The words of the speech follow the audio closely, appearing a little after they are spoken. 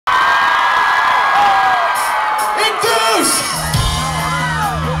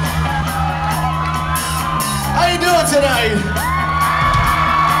tonight.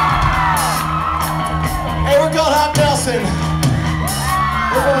 Hey, we're called Hot Nelson.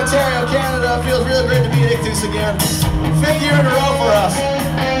 We're from Ontario, Canada. It feels really great to be in Ichthus again. 5th year in a row for us.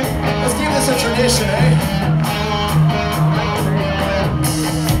 Let's keep this a tradition, eh?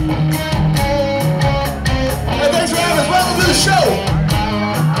 Hey, thanks for having us. Welcome to the show.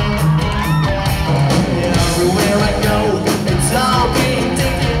 Everywhere I go, it's all being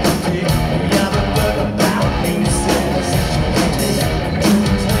taken. Yeah, the book about me says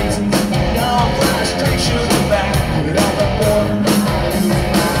no frustration back with all the more.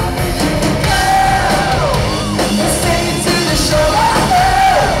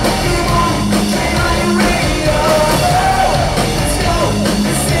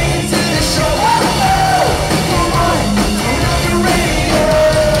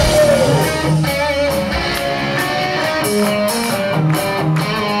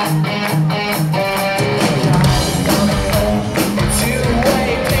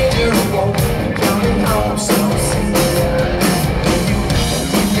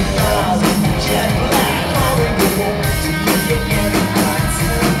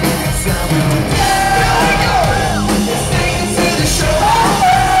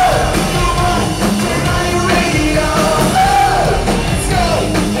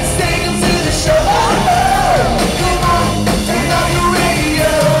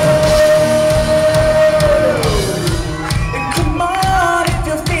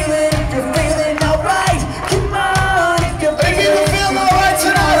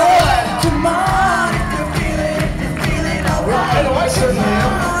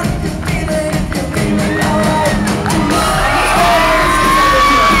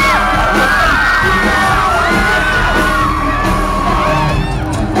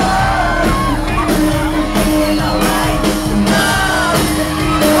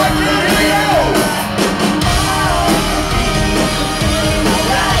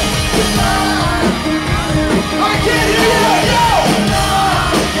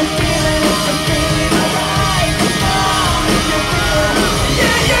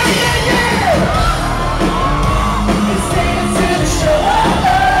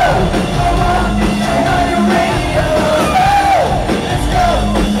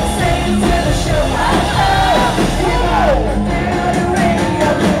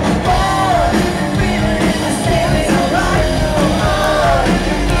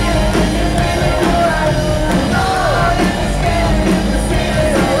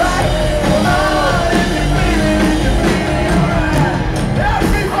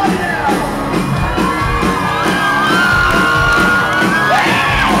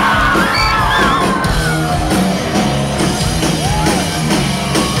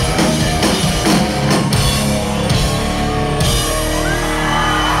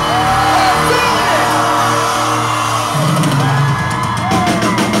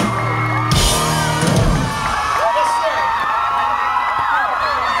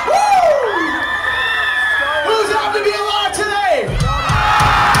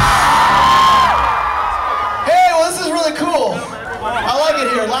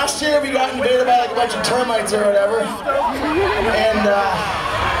 Last year we got invaded by like a bunch of termites or whatever, and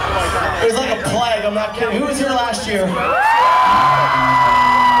it was like a plague, I'm not kidding. Who was here last year? You guys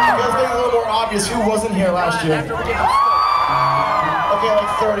make it a little more obvious who wasn't here last year. Okay,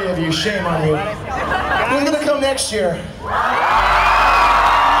 like 30 of you, shame on you. Who's gonna come next year?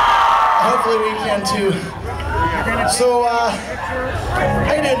 Hopefully we can too. So,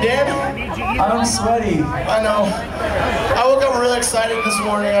 how you doing, Dan? I'm sweaty. I know. I woke up really excited this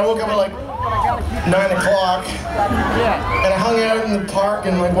morning. I woke up at like 9 o'clock. And I hung out in the park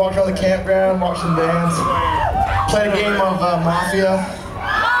and like walked around the campground, watched some bands. Played a game of Mafia. I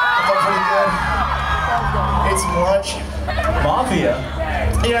felt pretty good. Ate some lunch. Mafia?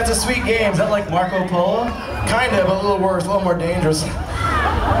 Yeah, it's a sweet game. Is that like Marco Polo? Kind of, but a little worse, a little more dangerous.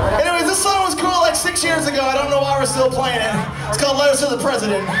 Anyways, this song was cool like 6 years ago. I don't know why we're still playing it. It's called Letters to the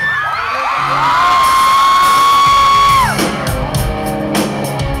President.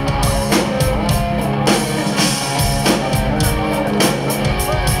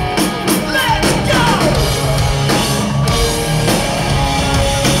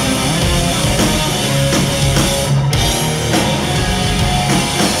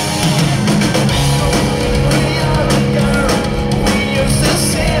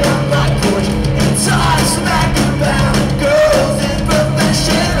 Smack about girls in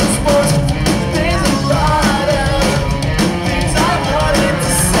professional sports.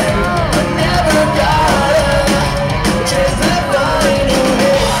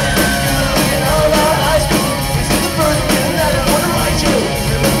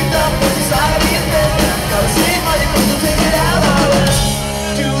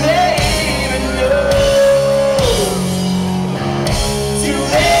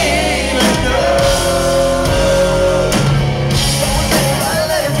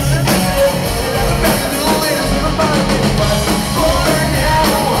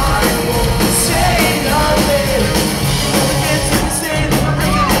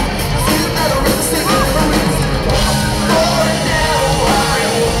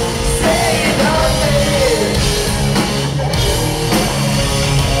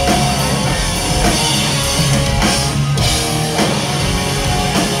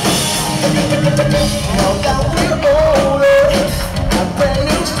 Now that we're older, a brand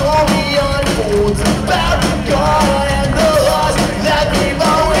new story unfolds about God and the laws that we've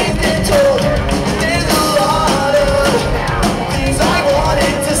always been told. There's a lot of things I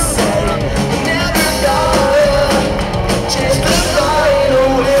wanted to say, but never got a chance to find a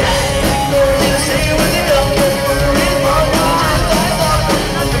way. Going to say it was enough, but in my mind I thought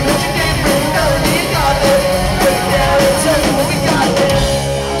nothing that you gave me, nothing you got there. Break it down and tell me what we got there.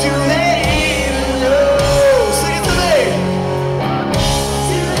 Do they even know? Sing it to me.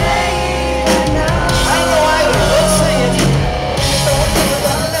 Do they even know? I don't know either. Let's sing it. Don't think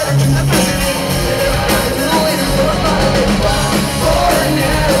about a letter to the president. To the leaders of our parliament. For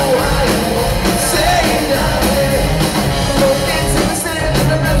now I won't say nothing. Don't get to the city of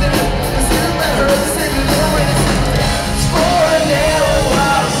the president. This is a letter of the city of the witness. For now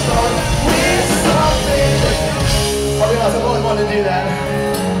I'll start with something. I'll be honest, I've always wanted to do that.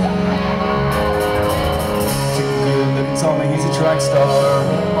 They told me he's a track star.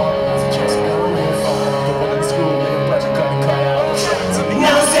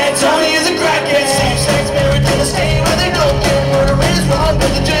 Now San Tony is a crackhead, same-sex marriage in a state where they don't care. Murder is wrong,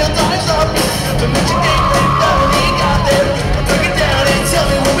 but the jail time's up. To meet your game, we got there. Break it down and tell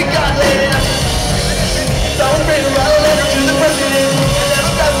me what we got later. Don't bring a letter to the president, and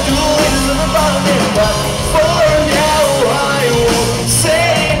never got to do the leaders of the parliament. But for now, I won't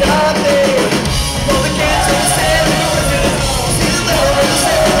say nothing. All the kids who stand in the president, see the letter of the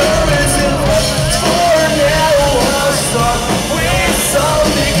city of the innocent. But for now, I'll start with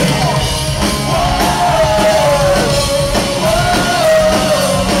something.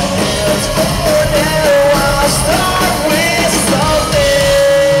 Yes, for now, I'll start with something.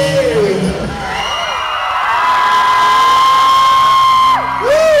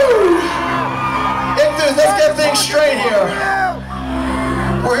 Woo! Ichthus, let's get things straight here.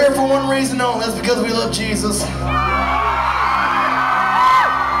 We're here for one reason only, that's because we love Jesus.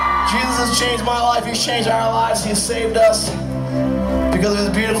 Jesus has changed my life, He's changed our lives, He's saved us because of His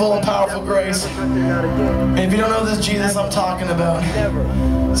beautiful and powerful grace. And if you don't know this Jesus I'm talking about,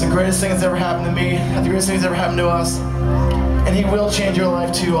 it's the greatest thing that's ever happened to me, the greatest thing that's ever happened to us. And He will change your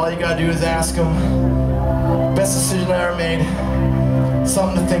life too. All you gotta do is ask Him. Best decision I ever made.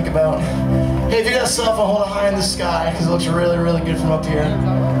 Something to think about. Hey, if you got a cell phone, hold it high in the sky, because it looks really, really good from up here.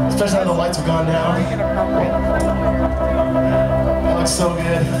 Especially now the lights have gone down. That looks so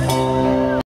good.